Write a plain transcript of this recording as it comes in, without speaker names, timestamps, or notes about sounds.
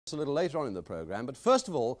a little later on in the programme, but first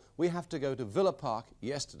of all we have to go to Villa Park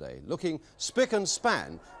yesterday, looking spick and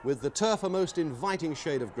span with the turf a most inviting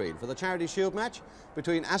shade of green for the Charity Shield match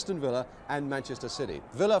between Aston Villa and Manchester City.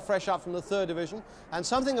 Villa fresh up from the third division, and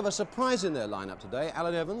something of a surprise in their lineup today.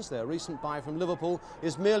 Alan Evans, their recent buy from Liverpool,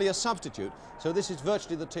 is merely a substitute, so this is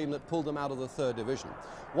virtually the team that pulled them out of the third division.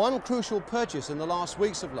 One crucial purchase in the last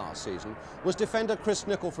weeks of last season was defender Chris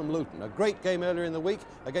Nicol from Luton. A great game earlier in the week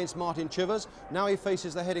against Martin Chivers. Now he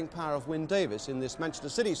faces the heading power of Wyn Davies in this Manchester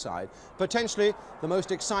City side, potentially the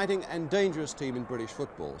most exciting and dangerous team in British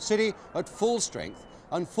football. City at full strength,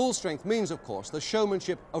 and full strength means, of course, the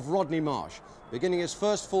showmanship of Rodney Marsh, beginning his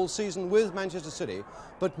first full season with Manchester City.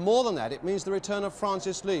 But more than that, it means the return of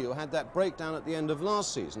Francis Lee, who had that breakdown at the end of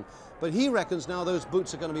last season. But he reckons now those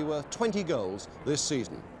boots are going to be worth 20 goals this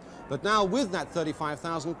season. But now, with that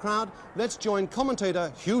 35,000 crowd, let's join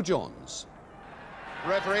commentator Hugh Johns.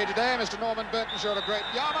 Referee today, Mr. Norman Burtenshaw of Great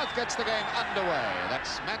Yarmouth, gets the game underway.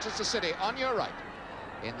 That's Manchester City on your right.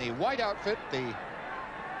 In the white outfit, the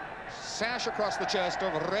sash across the chest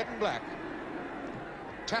of red and black.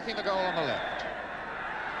 Attacking the goal on the left.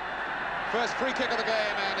 First free kick of the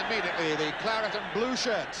game, and immediately the claret and blue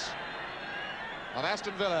shirts of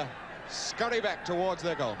Aston Villa scurry back towards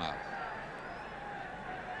their goal mouth.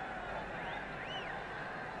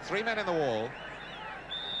 Three men in the wall.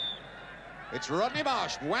 It's Rodney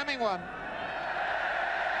Marsh, whamming one.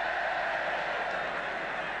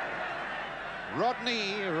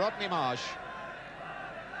 Rodney Marsh.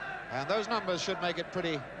 And those numbers should make it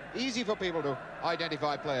pretty easy for people to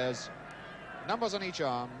identify players. Numbers on each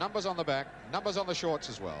arm, numbers on the back, numbers on the shorts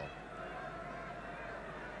as well.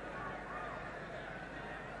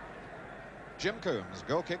 Jim Coombs,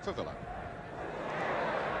 goal kick for Villa.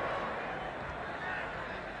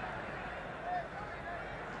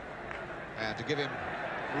 And to give him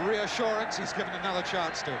reassurance, he's given another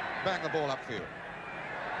chance to bang the ball upfield.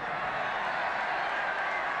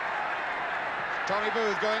 Tommy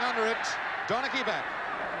Booth going under it. Donachie back.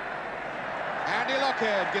 Andy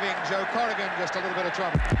Lockhead giving Joe Corrigan just a little bit of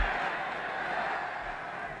trouble.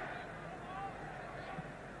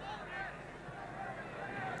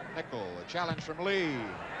 Nicol, a challenge from Lee.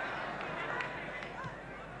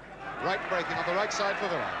 Right breaking on the right side for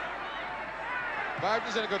Villa.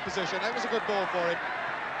 Bowden's in a good position. That was a good ball for him.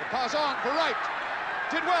 The pass on for Wright.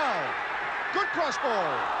 Did well. Good cross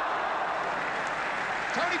ball.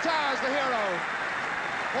 Tony Towers, the hero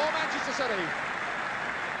for Manchester City.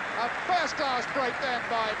 A first-class break then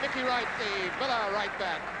by Mickey Wright, the Villa right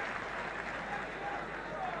back.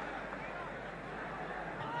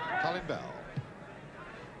 Colin Bell.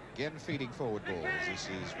 Again feeding forward balls. This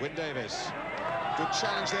is Wyn Davies. Good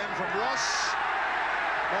challenge then from Ross.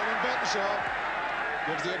 Norman Burtenshaw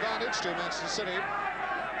gives the advantage to Manchester City.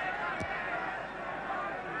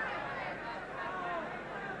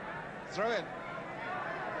 Throw in.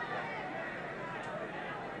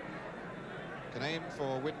 Can aim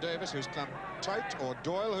for Wyn Davies, who's come tight, or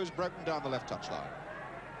Doyle, who's broken down the left touchline.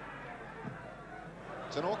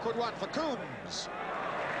 It's an awkward one for Coombs.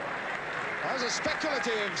 That was a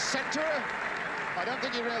speculative centre. I don't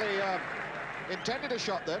think he really intended a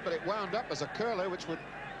shot there, but it wound up as a curler, which would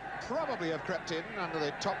probably have crept in under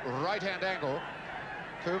the top right-hand angle.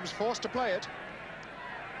 Coombs forced to play it.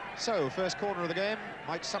 So, first corner of the game,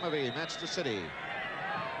 Mike Summerby, Manchester City.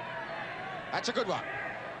 That's a good one.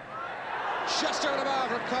 Just over the bar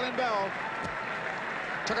from Colin Bell.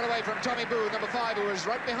 Took it away from Tommy Booth, number 5, who was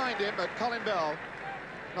right behind him, but Colin Bell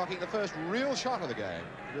knocking the first real shot of the game,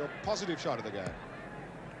 real positive shot of the game.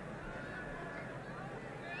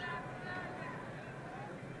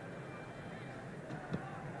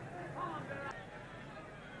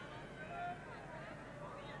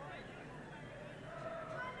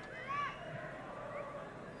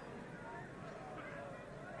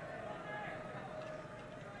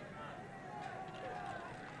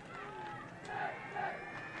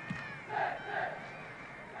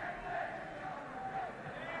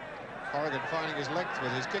 Corrigan finding his length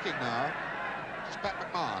with his kicking now. It's Pat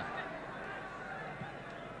McMahon.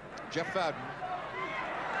 Jeff Bowden.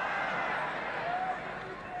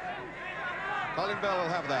 Colin Bell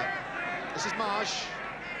will have that. This is Marsh.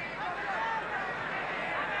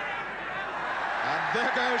 And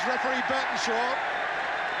there goes referee Burtenshaw.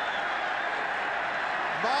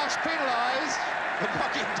 Marsh penalised for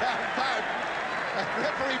knocking down Bowden. And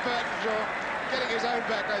referee Burtenshaw getting his own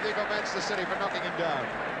back, I think, on Manchester City for knocking him down.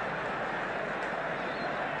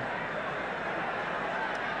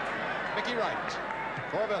 Mickey Wright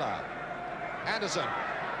for Villa. Anderson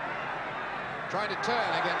trying to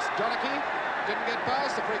turn against Donachie. Didn't get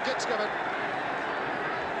past. The free kick's given.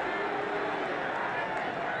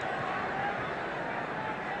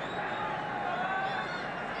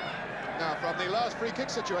 Now, from the last free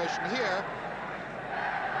kick situation here,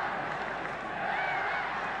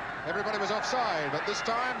 everybody was offside, but this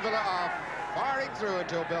time Villa are firing through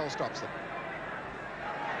until Bell stops them.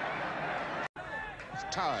 It's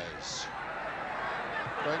Towers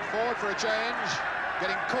going forward for a change,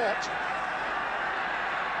 getting caught.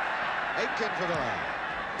 Aitken for Villa.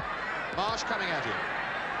 Marsh coming at you.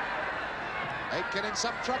 Aitken in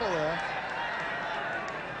some trouble there.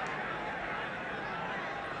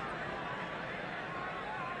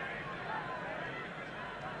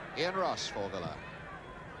 Ian Ross for Villa.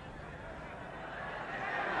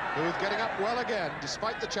 Booth getting up well again,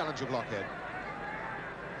 despite the challenge of Lockhead.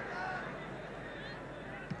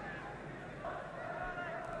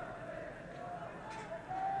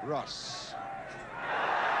 Ross.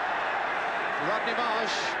 Rodney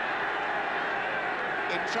Marsh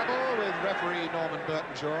in trouble with referee Norman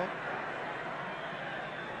Burtenshaw.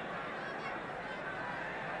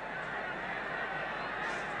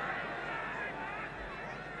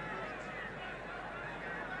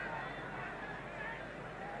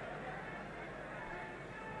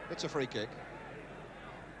 It's a free kick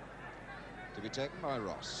to be taken by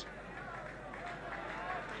Ross.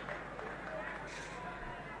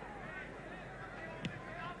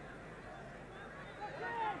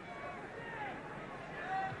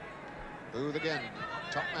 Booth again,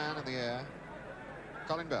 top man in the air.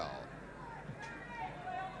 Colin Bell.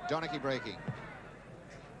 Donachie breaking.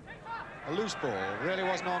 A loose ball, really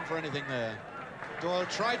wasn't on for anything there. Doyle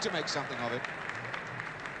tried to make something of it.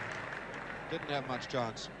 Didn't have much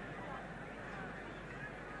chance.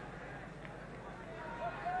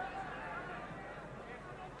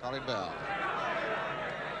 Colin Bell.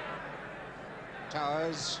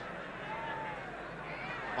 Towers.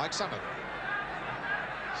 Mike Summerby.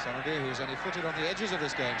 Summerby, who's only footed on the edges of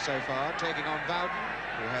this game so far, taking on Bowden,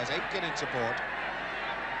 who has Aitken in support.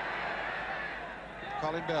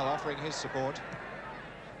 Colin Bell offering his support.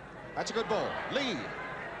 That's a good ball. Lee.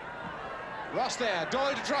 Ross there,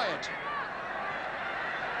 Doyle to try it.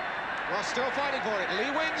 Ross still fighting for it. Lee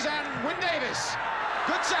wins and Wyn Davis.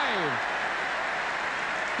 Good save.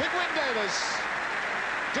 Big Wyn Davis.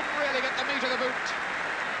 Didn't really get the meat of the boot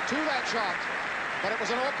to that shot, but it was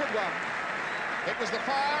an awkward one. It was the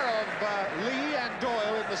fire of Lee and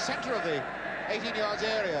Doyle in the centre of the 18 yards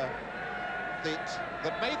area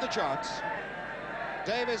that made the chance.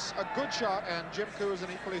 Davis, a good shot, and Jim Coombs an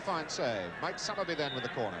equally fine save. Mike Summerby then with the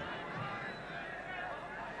corner.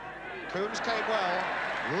 Coombs came well.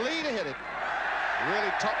 Lee to hit it.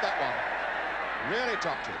 Really topped that one. Really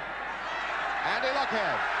topped it. Andy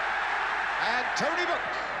Lockhead. And Tony Book.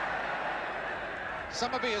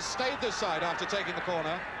 Summerby has stayed this side after taking the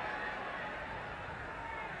corner.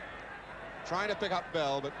 Trying to pick up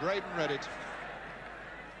Bell, but Graydon read it.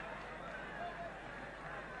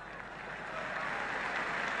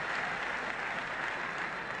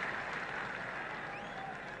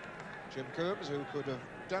 Jim Coombs, who could have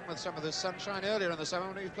done with some of this sunshine earlier in the summer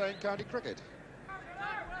when he was playing county cricket.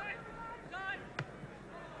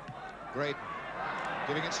 Graydon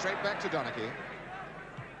giving it straight back to Donachie.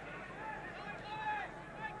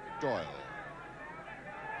 Doyle.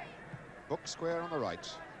 Book square on the right.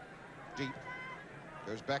 Deep.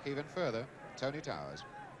 Goes back even further. Tony Towers.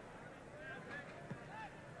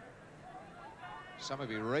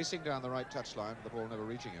 Summerby racing down the right touchline, the ball never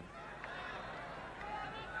reaching him.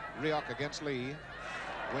 Rioch against Lee.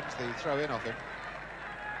 Wins the throw-in off him.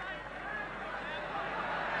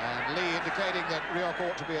 And Lee indicating that Rioch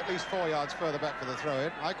ought to be at least 4 yards further back for the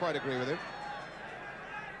throw-in. I quite agree with him.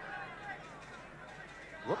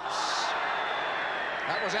 Whoops.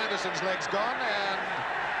 That was Anderson's legs gone, and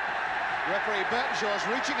referee Burtenshaw's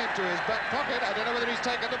reaching into his back pocket. I don't know whether he's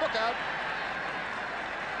taken the book out.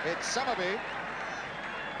 It's Summerby.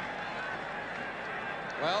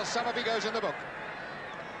 Well, Summerby goes in the book.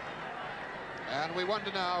 And we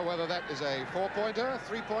wonder now whether that is a 4-pointer,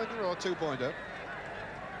 3-pointer, or 2-pointer.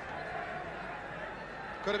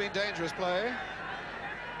 Could have been dangerous play,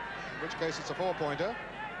 in which case it's a 4-pointer.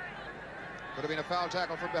 Could have been a foul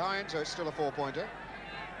tackle from behind, so it's still a 4-pointer.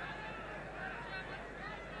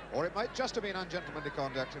 Or it might just have been ungentlemanly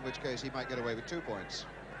conduct, in which case he might get away with 2 points.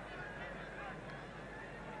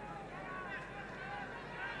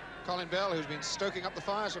 Colin Bell, who's been stoking up the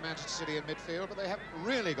fires for Manchester City in midfield, but they haven't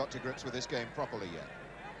really got to grips with this game properly yet.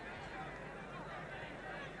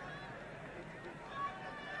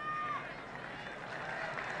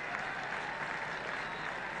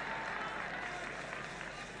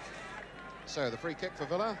 So the free kick for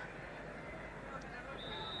Villa.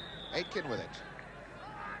 Aitken with it.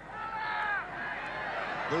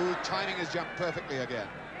 Booth timing his jump perfectly again.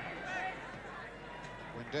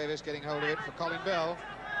 Wyn Davis getting hold of it for Colin Bell.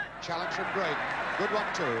 Challenge from Grayton. Good one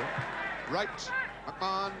too. Right,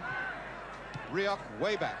 McMahon. Rioch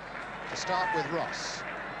way back to start with Ross.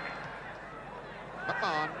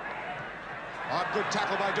 McMahon. Oh, good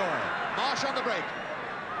tackle by Doyle. Marsh on the break.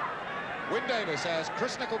 Wyn Davis as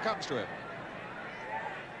Chris Nicholl comes to him.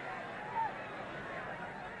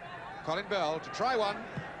 Colin Bell to try one.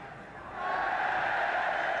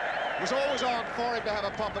 Was always on for him to have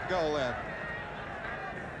a pop at goal there.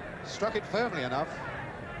 Struck it firmly enough,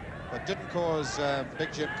 but didn't cause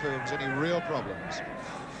Big Jim Coombs any real problems.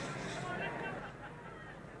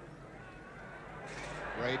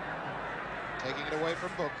 Great, taking it away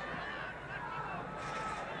from Book.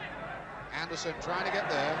 Anderson trying to get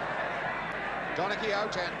there. Donachie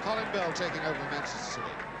out and Colin Bell taking over Manchester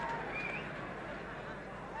City.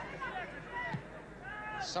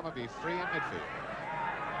 Summerby free in midfield.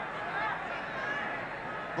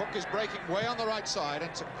 Book is breaking way on the right side, and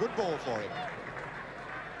it's a good ball for him.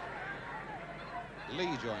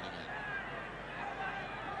 Lee joining in.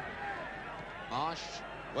 Marsh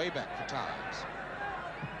way back for Tynes.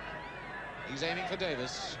 He's aiming for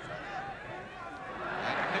Davis.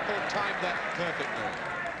 And Nicholl timed that perfectly.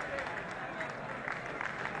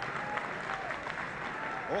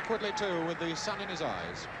 Awkwardly too, with the sun in his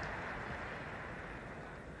eyes.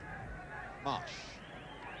 Marsh.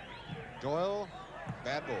 Doyle.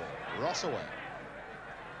 Bad ball. Ross away.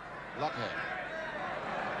 Lockhead.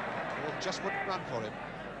 Ball just wouldn't run for him.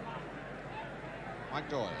 Mike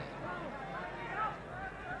Doyle.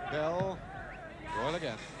 Bell. Doyle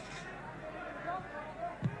again.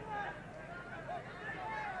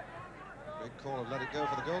 Big call of let it go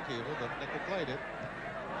for the goalkeeper, but Nicholl played it.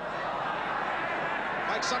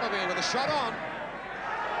 Mike Summerby with a shot on.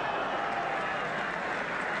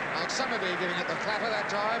 Mike Summerby giving it the clapper that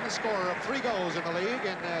time, the scorer of 3 goals in the league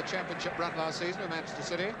in their championship run last season with Manchester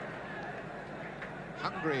City.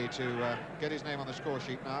 Hungry to get his name on the score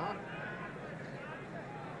sheet now.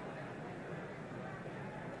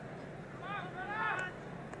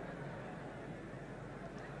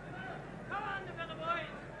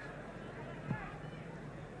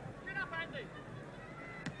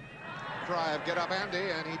 Cry of get up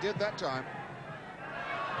Andy, and he did that time.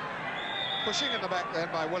 Pushing in the back then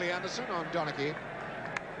by Willie Anderson on Donachie.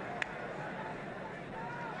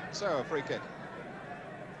 So a free kick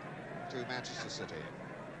to Manchester City.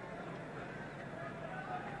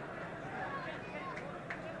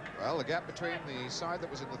 Well, the gap between the side that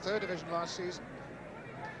was in the 3rd division last season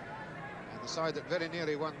and the side that very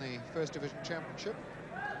nearly won the 1st division championship,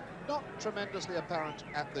 not tremendously apparent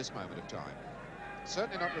at this moment of time.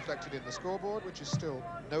 Certainly not reflected in the scoreboard, which is still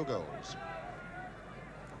no goals.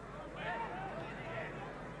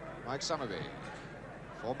 Mike Summerby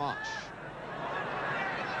for Marsh.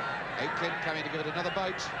 Aitken coming to give it another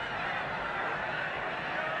bite.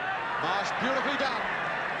 Marsh beautifully done.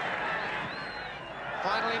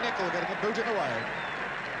 Finally Nicholl getting a boot in the way.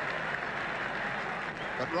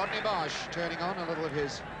 But Rodney Marsh turning on a little of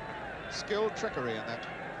his skilled trickery in that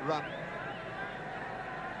run.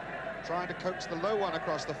 Trying to coax the low one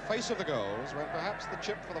across the face of the goals, when perhaps the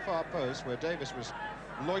chip for the far post, where Davis was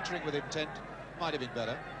loitering with intent, might have been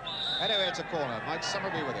better. Anyway, it's a corner. Mike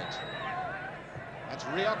Summerby with it. That's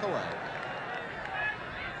Rioch away.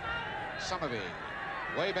 Summerby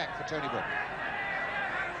way back for Tony Brook.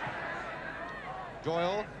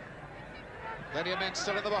 Doyle. Plenty of men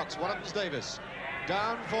still in the box. One of them's Davis.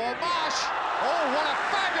 Down for Marsh. Oh, what a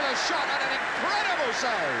fabulous shot and an incredible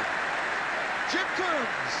save. Jim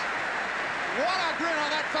Coombs. What a grin on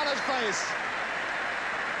that fella's face.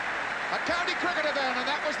 A county cricketer then, and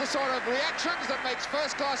that was the sort of reactions that makes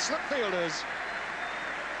first-class slip fielders.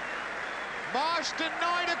 Marsh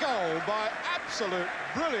denied a goal by absolute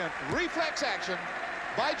brilliant reflex action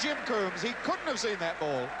by Jim Coombs. He couldn't have seen that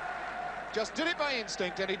ball. Just did it by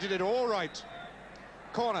instinct, and he did it all right.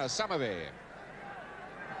 Corner, Summerby.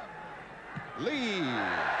 Lee.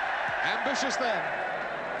 Ambitious then.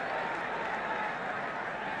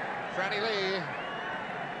 Franny Lee.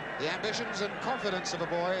 The ambitions and confidence of a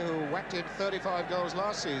boy who whacked in 35 goals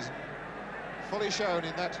last season, fully shown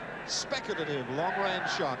in that speculative long-range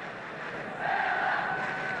shot.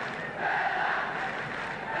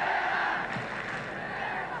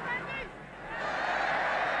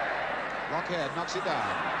 Lockhead knocks it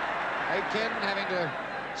down. Aitken having to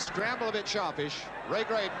scramble a bit sharpish. Ray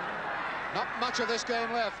Graydon, not much of this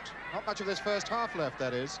game left. Not much of this first half left,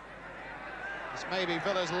 that is. This may be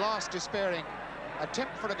Villa's last despairing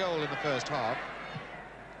attempt for a goal in the first half.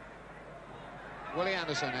 Willie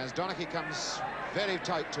Anderson as Donachie comes very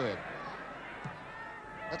tight to him.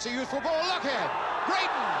 That's a youthful ball. Lockhead.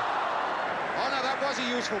 Graydon. Oh, no, that was a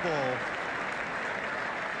useful ball.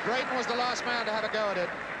 Graydon was the last man to have a go at it.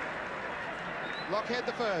 Lockhead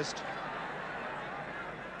the first.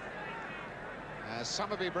 As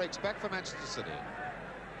Summerby breaks back for Manchester City.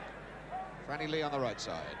 Franny Lee on the right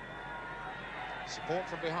side. Support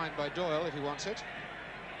from behind by Doyle if he wants it.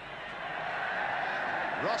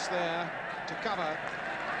 Ross there to cover.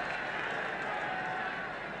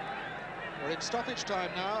 We're in stoppage time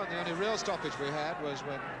now, and the only real stoppage we had was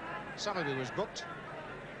when Summerby was booked.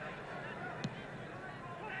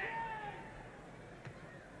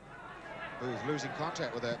 Booth losing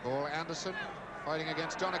contact with that ball. Anderson fighting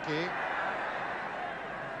against Donachie.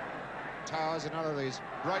 Towers, another of these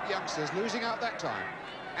bright youngsters, losing out that time.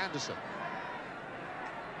 Anderson.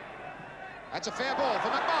 That's a fair ball for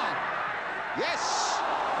McMahon. Yes!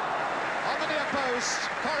 On the near post.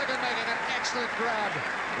 Corrigan making an excellent grab.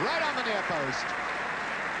 Right on the near post.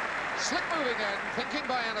 Slick moving in, thinking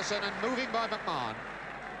by Anderson and moving by McMahon.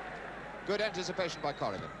 Good anticipation by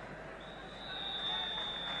Corrigan.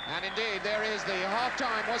 And indeed, there is the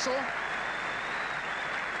half-time whistle.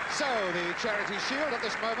 So, the Charity Shield at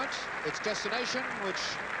this moment, its destination, which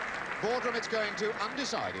boardroom it's going to,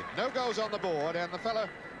 undecided. No goals on the board, and the fellow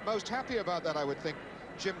most happy about that, I would think,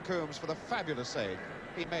 Jim Coombs, for the fabulous save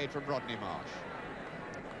he made from Rodney Marsh.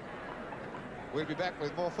 We'll be back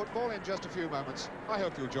with more football in just a few moments. I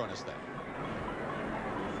hope you'll join us then.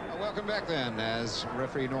 Welcome back then, as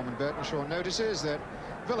referee Norman Burtenshaw notices that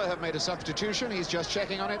Villa have made a substitution. He's just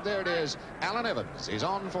checking on it. There it is. Alan Evans is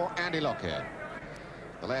on for Andy Lockhead.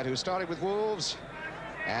 The lad who started with Wolves,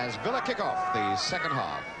 as Villa kick off the second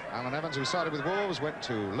half. Alan Evans, who started with Wolves, went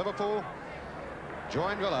to Liverpool,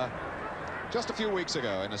 joined Villa just a few weeks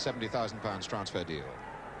ago in a £70,000 transfer deal.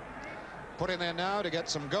 Put in there now to get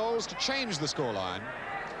some goals to change the scoreline.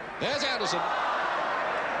 There's Anderson.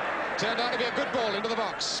 Turned out to be a good ball into the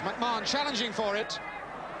box. McMahon challenging for it.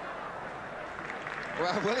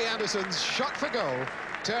 Well, Willie Anderson's shot for goal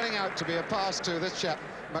turning out to be a pass to this chap,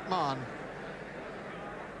 McMahon,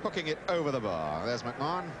 hooking it over the bar. There's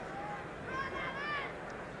McMahon.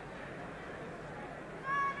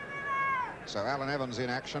 So Alan Evans in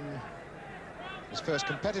action. His first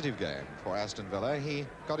competitive game for Aston Villa. He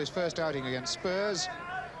got his first outing against Spurs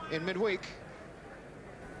in midweek.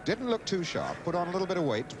 Didn't look too sharp, put on a little bit of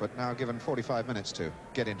weight, but now given 45 minutes to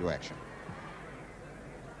get into action.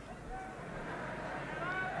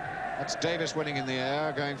 That's Davis winning in the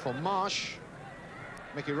air, going for Marsh.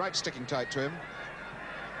 Mickey Wright sticking tight to him.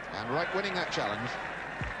 And Wright winning that challenge.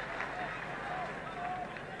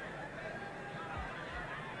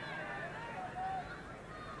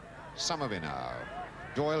 Summerby now.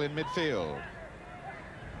 Doyle in midfield.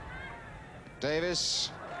 Davis.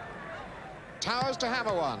 Towers to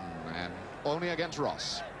hammer one, and only against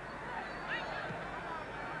Ross.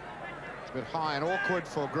 It's a bit high and awkward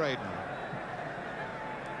for Graydon.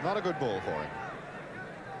 Not a good ball for him.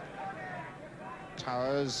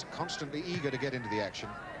 Towers constantly eager to get into the action.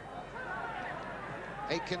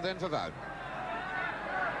 Aitken then for Wout.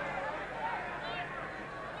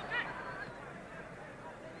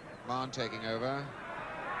 Mann taking over.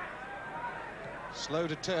 Slow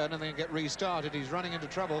to turn and then get restarted. He's running into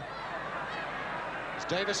trouble. It's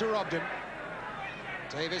Davis who robbed him.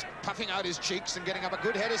 Davis puffing out his cheeks and getting up a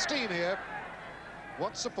good head of steam here.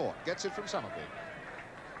 Wants support. Gets it from Summerby.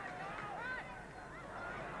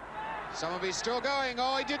 Summerby's still going.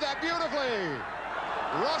 Oh, he did that beautifully.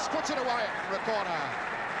 Ross puts it away from the corner.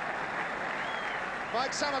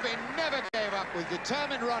 Mike Summerby never gave up, with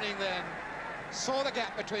determined running then. Saw the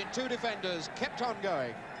gap between two defenders, kept on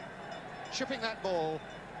going, chipping that ball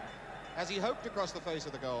as he hoped across the face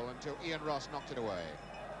of the goal until Ian Ross knocked it away.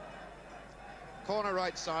 Corner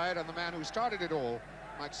right side, and the man who started it all,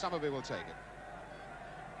 Mike Summerby, will take it.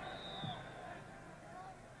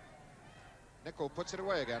 Nicol puts it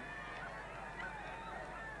away again.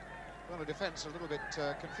 Well, the defence a little bit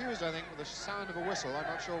confused, I think, with the sound of a whistle. I'm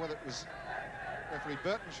not sure whether it was referee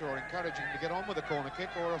Burtenshaw encouraging to get on with the corner kick,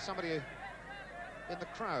 or somebody in the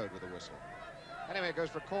crowd with a whistle. Anyway, it goes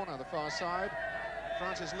for a corner on the far side.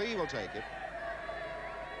 Francis Lee will take it.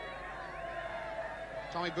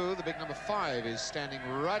 Tommy Booth, the big number 5, is standing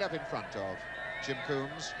right up in front of Jim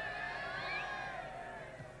Coombs.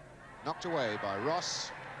 Knocked away by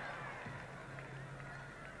Ross.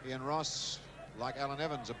 Ian Ross, like Alan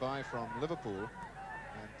Evans, a buy from Liverpool,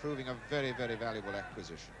 and proving a very, very valuable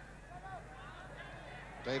acquisition.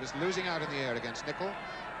 Davis losing out in the air against Nicol.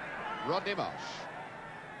 Rodney Marsh.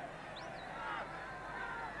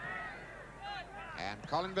 And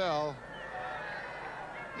Colin Bell.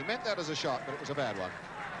 He meant that as a shot, but it was a bad one.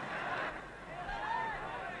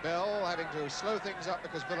 Bell having to slow things up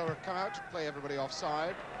because Villa have come out to play everybody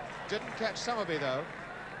offside. Didn't catch Summerby, though.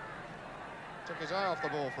 Took his eye off the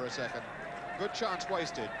ball for a second. Good chance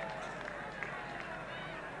wasted.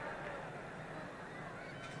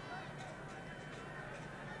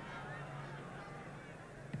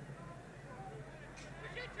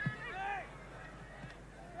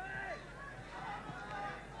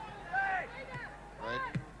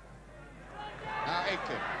 Now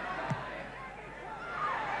Aitken.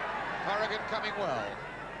 Corrigan coming well.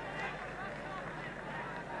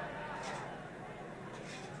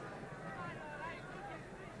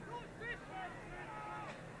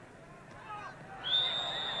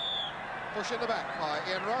 Push in the back by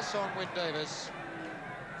Ian Ross on Wyn Davis.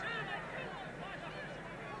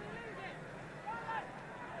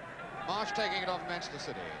 Marsh taking it off Manchester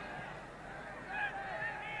City.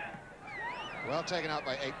 Well taken out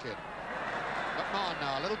by Aitken. McMahon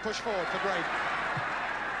now, a little push forward for Braden.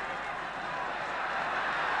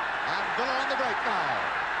 And Villa on the break now.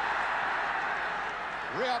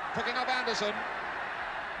 Rioch picking up Anderson.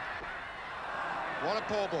 What a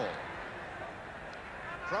poor ball.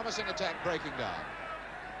 Promising attack breaking down.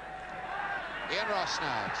 Ian Ross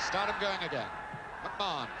now to start him going again.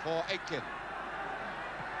 McMahon for Aitken.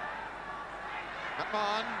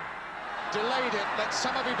 McMahon delayed it, let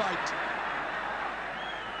Summerby bite.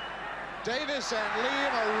 Davis and Lee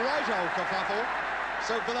in a right old kerfuffle.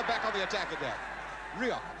 So Villa back on the attack again.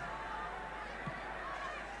 Rioch.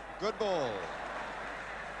 Good ball.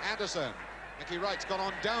 Anderson. Mickey Wright's gone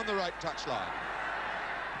on down the right touchline.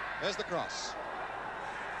 There's the cross.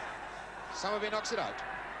 Summerby knocks it out.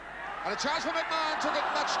 And a chance for McMahon, took it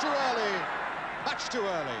much too early. Much too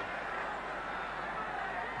early.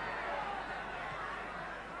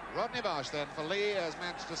 Rodney Marsh then for Lee as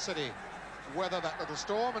Manchester City weather that little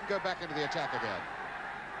storm and go back into the attack again.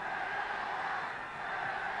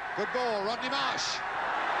 Good ball, Rodney Marsh.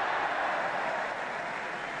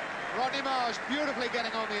 Rodney Marsh beautifully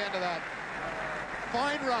getting on the end of that.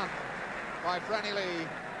 Fine run by Franny Lee.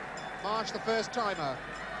 Marsh the first timer.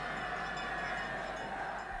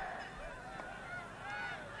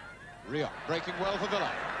 Rioch breaking well for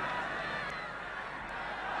Villa.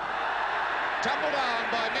 Tumble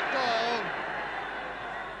down by Mick Doyle.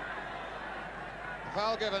 The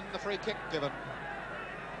foul given, the free kick given.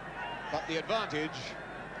 But the advantage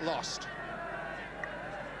lost.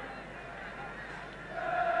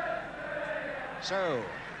 So,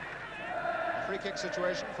 a free kick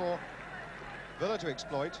situation for Villa to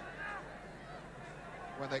exploit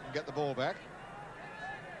when they can get the ball back.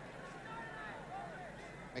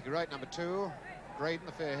 Mickey Wright, number 2. Graydon,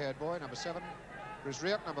 the fair-haired boy, number 7. Bruce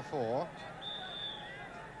Rioch, number 4.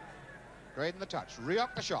 Graydon the touch.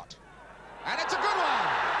 Rioch the shot. And it's a good one!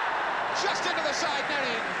 Just into the side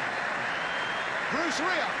netting. Bruce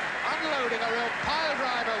Rioch unloading a real pile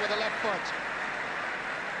driver with the left foot.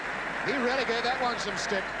 He really gave that one some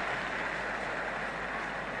stick.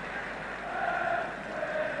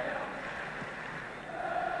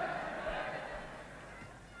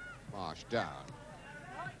 Marsh down.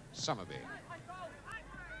 Summerby.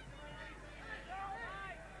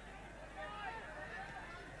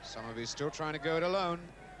 Summerby still trying to go it alone.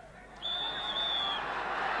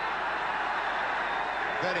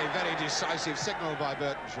 Very, very decisive signal by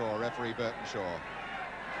Burtenshaw, referee Burtenshaw.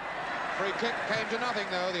 Free kick came to nothing,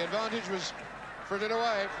 though. The advantage was frittered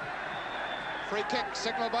away. Free kick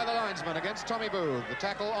signaled by the linesman against Tommy Booth. The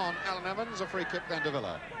tackle on Alan Evans, a free kick then to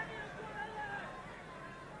Villa.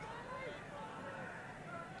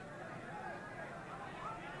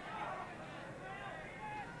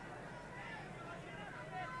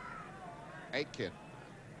 Aitken.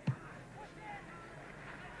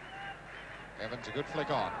 Evans, a good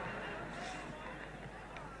flick on.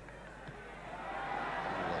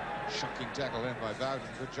 Oh, shocking tackle in by Bowden.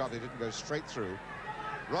 Good job they didn't go straight through.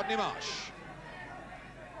 Rodney Marsh.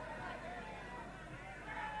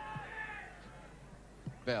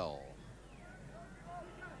 Bell.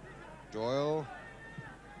 Doyle.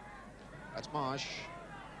 That's Marsh.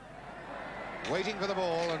 Waiting for the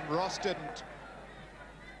ball, and Ross didn't.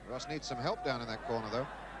 Ross needs some help down in that corner, though.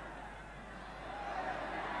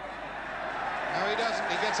 No, he doesn't.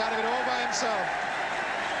 He gets out of it all by himself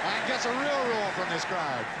and gets a real roar from this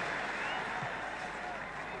crowd.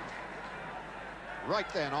 Right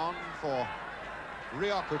then on for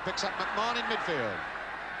Rioch, who picks up McMahon in midfield.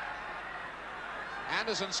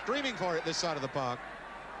 Anderson screaming for it this side of the park.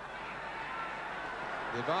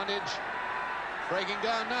 The advantage breaking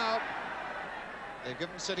down now. They've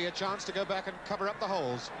given City a chance to go back and cover up the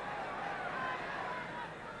holes.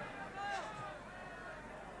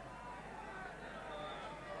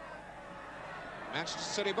 Manchester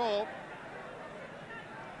City ball.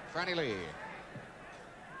 Franny Lee.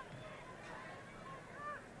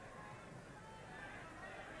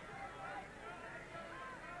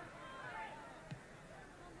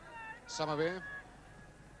 Summerby.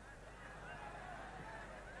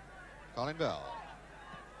 Colin Bell.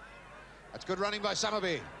 That's good running by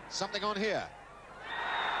Summerby. Something on here.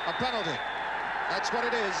 A penalty. That's what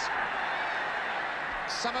it is.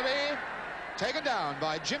 Summerby taken down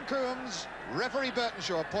by Jim Coombs. Referee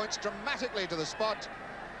Burtenshaw points dramatically to the spot.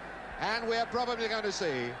 And we're probably going to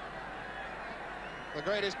see the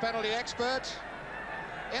greatest penalty expert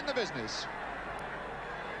in the business.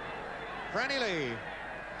 Franny Lee,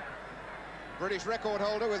 British record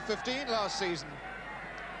holder with 15 last season,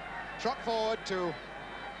 trot forward to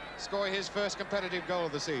score his first competitive goal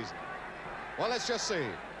of the season. Well, let's just see.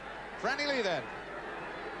 Franny Lee then.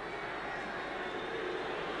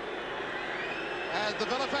 As the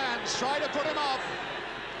Villa fans try to put him off.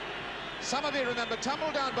 Summerby, remember,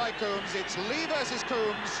 tumbled down by Coombs. It's Lee versus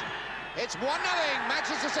Coombs. It's 1-0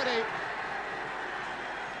 Manchester City.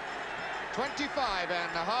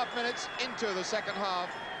 25.5 minutes into the second half.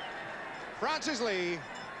 Francis Lee,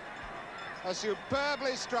 a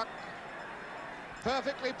superbly struck,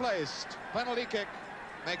 perfectly placed penalty kick,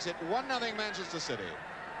 makes it 1-0 Manchester City.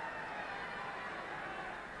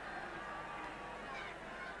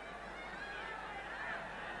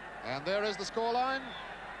 And there is the scoreline.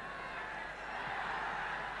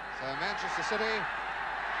 So Manchester City,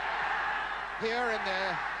 here in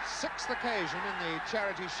their 6th occasion in the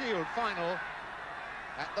Charity Shield final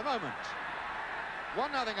at the moment.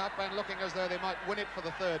 1-0 up and looking as though they might win it for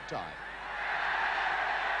the 3rd time.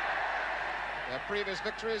 Their previous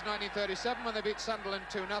victories, 1937 when they beat Sunderland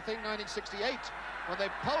 2-0, 1968 when they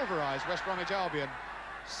pulverised West Bromwich Albion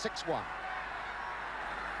 6-1.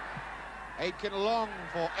 Aitken long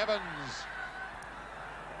for Evans.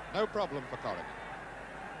 No problem for Corrigan.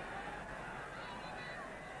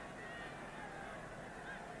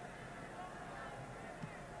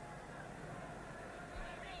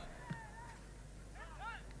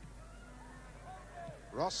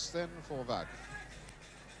 Ross then for Vag.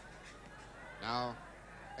 Now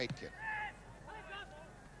Aitken.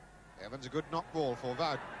 Evans, a good knock ball for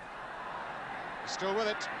Vag. Still with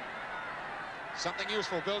it. Something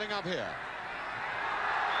useful building up here.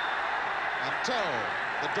 Until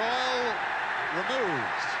the Doyle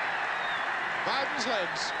removes Bowden's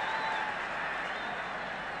legs.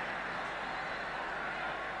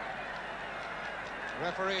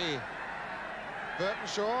 Referee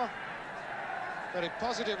Burtenshaw, very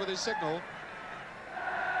positive with his signal.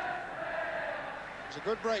 It's a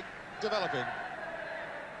good break developing.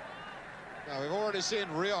 Now, we've already seen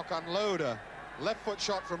Rioch unload a left foot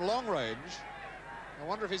shot from long range. I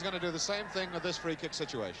wonder if he's going to do the same thing with this free kick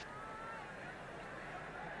situation.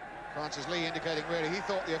 Francis Lee indicating where he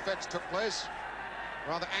thought the effects took place.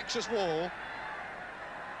 Rather anxious wall.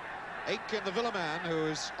 Aitken, the Villa man, who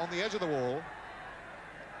is on the edge of the wall.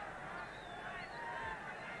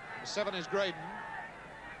 Number 7 is Graydon.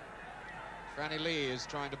 Franny Lee is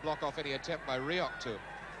trying to block off any attempt by Rioch to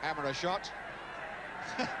hammer a shot.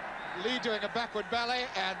 Lee doing a backward ballet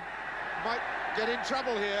and might get in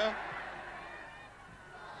trouble here.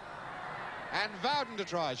 And Vowden to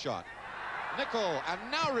try a shot. Nicol, and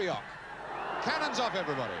now Rioch. Cannons off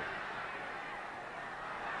everybody.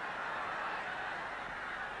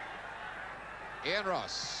 Ian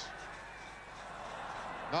Ross.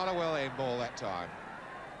 Not a well-aimed ball that time.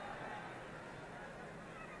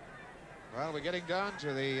 Well, we're getting down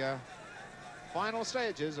to the final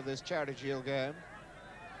stages of this Charity Shield game.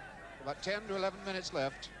 About 10 to 11 minutes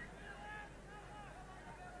left.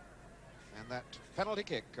 And that penalty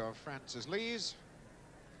kick of Francis Lee's,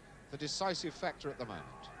 the decisive factor at the moment.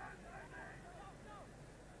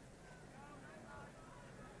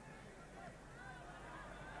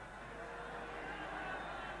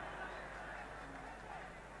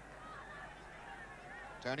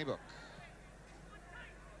 Tony Book.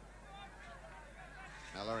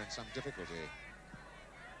 Mellor in some difficulty.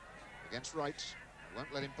 Against Wright,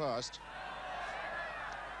 won't let him past.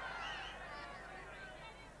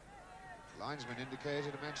 Linesman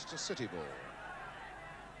indicated a Manchester City ball.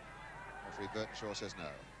 Referee Burtenshaw says no.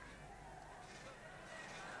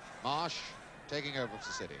 Marsh taking over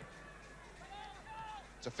for City.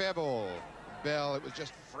 It's a fair ball. Bell, it was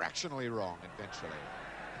just fractionally wrong eventually.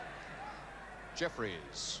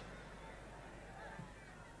 Jeffries.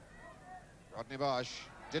 Rodney Bosch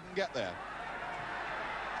didn't get there.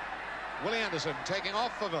 Willie Anderson taking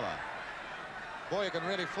off for Villa. Boy, he can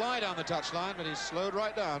really fly down the touchline, but he's slowed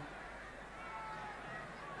right down.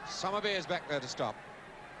 Summerby is back there to stop.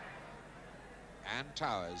 And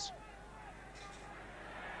Towers.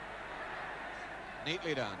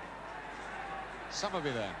 Neatly done.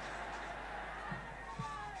 Summerby then.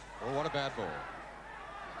 Oh, what a bad ball.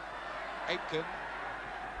 Aitken.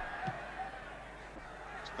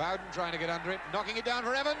 It's Bowden trying to get under it, knocking it down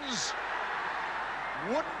for Evans.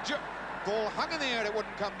 Ball hung in the air, it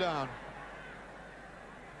wouldn't come down.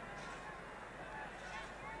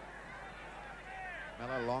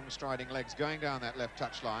 Miller, long striding legs going down that left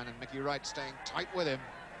touchline, and Mickey Wright staying tight with him.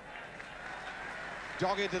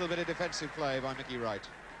 Dogged little bit of defensive play by Mickey Wright.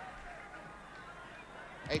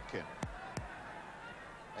 Aitken.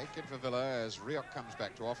 Aitken for Villa as Rioch comes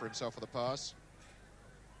back to offer himself for the pass.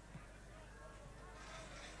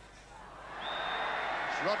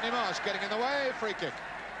 It's Rodney Marsh getting in the way, free kick.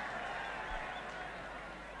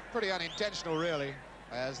 Pretty unintentional, really,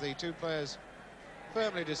 as the two players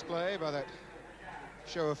firmly display by that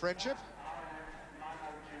show of friendship.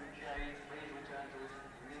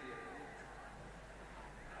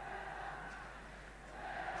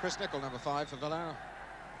 Chris Nicholl, number 5 for Villa,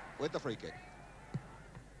 with the free kick.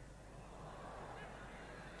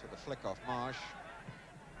 To the flick off Marsh.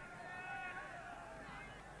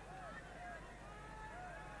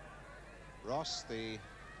 Ross, the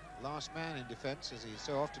last man in defence, as he's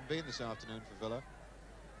so often been this afternoon for Villa.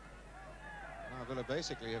 Now Villa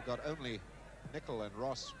basically have got only Nicholl and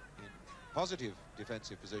Ross in positive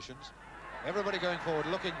defensive positions. Everybody going forward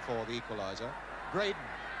looking for the equaliser. Braden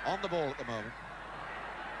on the ball at the moment.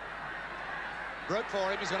 Broke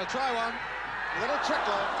for him, he's going to try one. A little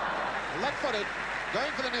trickler, left-footed,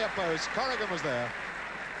 going for the near post. Corrigan was there.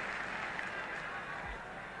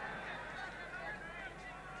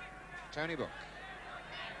 Tony Book.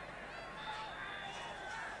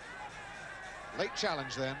 Late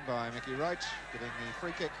challenge then by Mickey Wright, giving the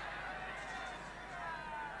free kick.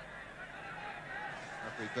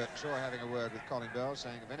 Referee Burtenshaw having a word with Colin Bell,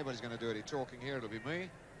 saying if anybody's going to do any talking here, it'll be me.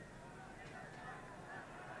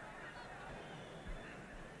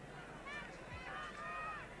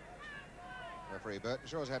 Referee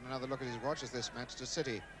Burtenshaw's had another look at his watch as this Manchester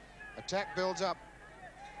City attack builds up.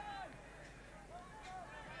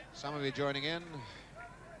 Summerby joining in.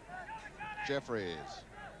 Jeffries.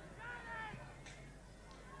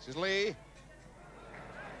 This is Lee.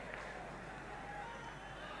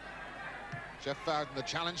 Jeff Bowden, the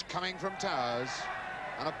challenge coming from Towers,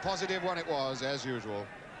 and a positive one it was, as usual.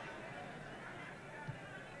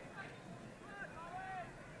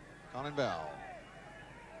 Colin Bell.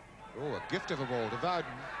 Oh, a gift of a ball to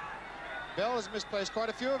Bowden. Bell has misplaced quite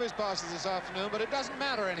a few of his passes this afternoon, but it doesn't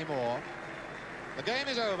matter anymore. The game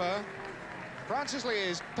is over. Francis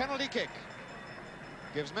Lee's penalty kick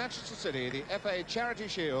gives Manchester City the FA Charity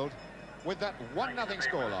Shield with that 1-0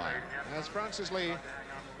 scoreline. As Francis Lee,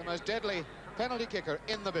 the most deadly penalty kicker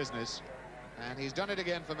in the business, and he's done it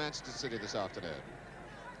again for Manchester City this afternoon.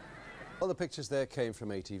 Well, the pictures there came from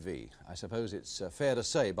ATV. I suppose it's fair to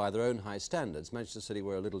say, by their own high standards, Manchester City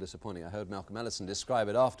were a little disappointing. I heard Malcolm Ellison describe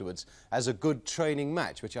it afterwards as a good training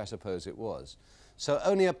match, which I suppose it was. So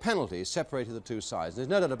only a penalty separated the two sides. There's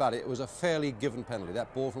no doubt about it, it was a fairly given penalty.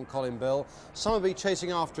 That ball from Colin Bell, Summerby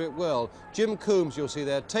chasing after it well. Jim Coombs, you'll see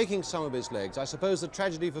there, taking Summerby's legs. I suppose the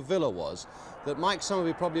tragedy for Villa was that Mike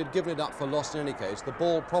Summerby probably had given it up for lost in any case. The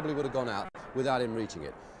ball probably would have gone out without him reaching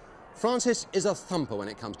it. Francis is a thumper when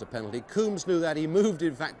it comes to penalty. Coombs knew that. He moved,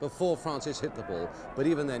 in fact, before Francis hit the ball. But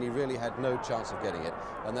even then, he really had no chance of getting it.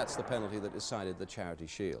 And that's the penalty that decided the Charity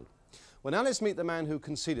Shield. Well, now let's meet the man who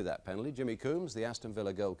conceded that penalty, Jimmy Coombs, the Aston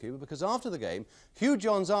Villa goalkeeper, because after the game, Hugh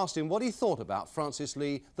Johns asked him what he thought about Francis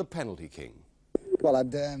Lee, the penalty king. Well,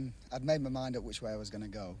 I'd made my mind up which way I was going to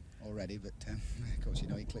go already, but of course, you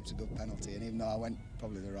know, he clips a good penalty, and even though I went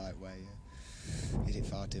probably the right way, he hit it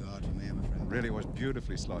far too hard for me, I'm afraid. Really was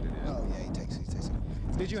beautifully slotted in. Oh, yeah, he takes it.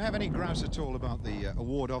 Did you have any grouse at all about the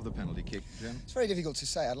award of the penalty kick, Jim? It's very difficult to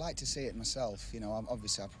say. I'd like to see it myself. You know,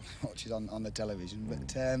 obviously I probably watch it on the television,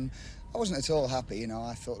 but I wasn't at all happy. You know,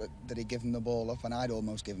 I thought that he'd given the ball up, and I'd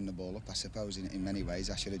almost given the ball up. I suppose in many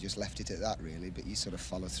ways I should have just left it at that, really, but he sort of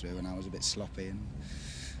followed through, and I was a bit sloppy, and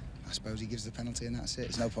I suppose he gives the penalty, and that's it.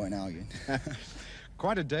 There's no point in arguing.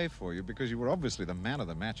 Quite a day for you, because you were obviously the man of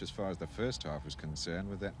the match as far as the first half was concerned,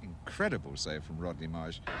 with that incredible save from Rodney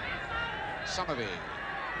Marsh. Summerby,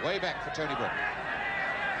 way back for Tony Brook.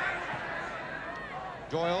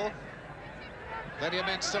 Doyle. Plenty of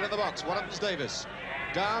men still in the box. One of them's Davis.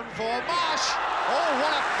 Down for Marsh. Oh,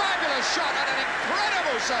 what a fabulous shot and an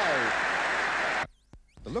incredible save.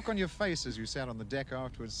 The look on your face as you sat on the deck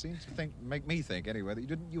afterwards seemed to make me think anyway,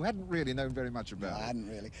 that you hadn't really known very much about it. No, I hadn't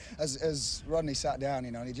really. As Rodney sat down,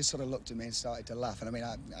 you know, and he just sort of looked at me and started to laugh. And I mean,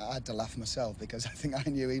 I had to laugh myself because I think I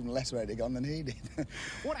knew even less where it had gone than he did.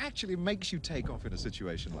 What actually makes you take off in a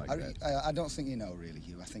situation like that? I don't think you know, really,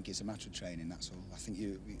 Hugh. I think it's a matter of training, that's all. I think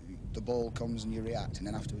the ball comes and you react, and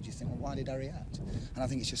then afterwards you think, well, why did I react? And I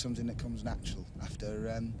think it's just something that comes natural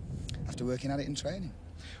after working at it in training.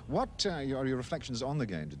 What are your reflections on the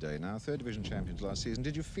game today? Now, third division champions last season,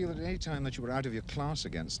 did you feel at any time that you were out of your class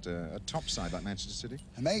against a top side like Manchester City?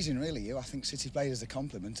 Amazing, really, Hugh. I think City played as a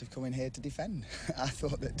compliment of coming here to defend. I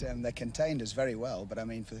thought that they contained us very well, but I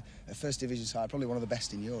mean, for a first division side, probably one of the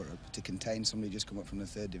best in Europe, to contain somebody just come up from the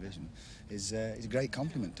third division is a great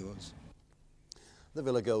compliment to us. The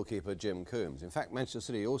Villa goalkeeper Jim Coombs. In fact, Manchester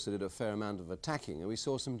City also did a fair amount of attacking, and we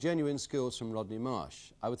saw some genuine skills from Rodney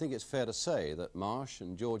Marsh. I would think it's fair to say that Marsh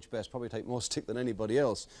and George Best probably take more stick than anybody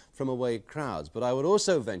else from away crowds, but I would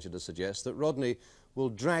also venture to suggest that Rodney will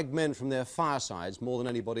drag men from their firesides more than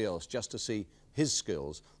anybody else just to see his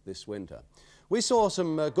skills this winter. We saw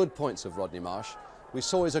some good points of Rodney Marsh. We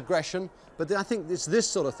saw his aggression, but I think it's this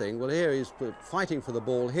sort of thing. Well, here he's fighting for the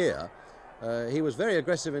ball here. He was very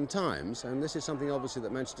aggressive in times, and this is something obviously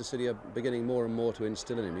that Manchester City are beginning more and more to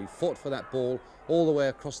instill in him. He fought for that ball all the way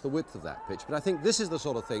across the width of that pitch, but I think this is the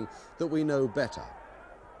sort of thing that we know better.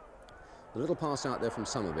 The little pass out there from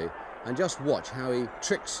Summerby, and just watch how he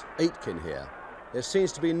tricks Aitken here. There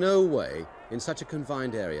seems to be no way in such a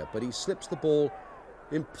confined area, but he slips the ball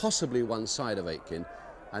impossibly one side of Aitken,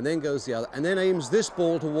 and then goes the other, and then aims this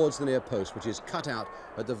ball towards the near post, which is cut out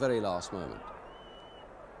at the very last moment.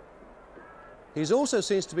 He also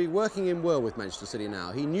seems to be working in well with Manchester City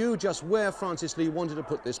now. He knew just where Francis Lee wanted to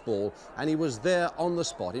put this ball, and he was there on the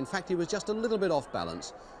spot. In fact, he was just a little bit off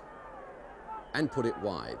balance and put it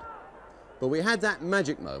wide. But we had that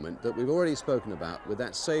magic moment that we've already spoken about with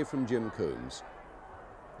that save from Jim Coombs.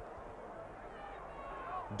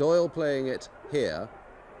 Doyle playing it here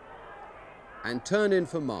and turned in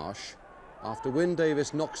for Marsh after Wyn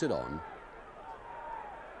Davies knocks it on.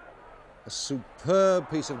 A superb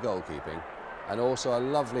piece of goalkeeping. And also a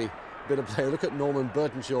lovely bit of play. Look at Norman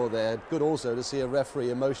Burtenshaw there. Good also to see a referee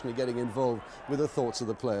emotionally getting involved with the thoughts of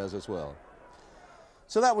the players as well.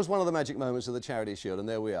 So that was one of the magic moments of the Charity Shield, and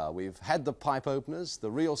there we are. We've had the pipe openers. The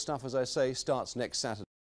real stuff, as I say, starts next Saturday.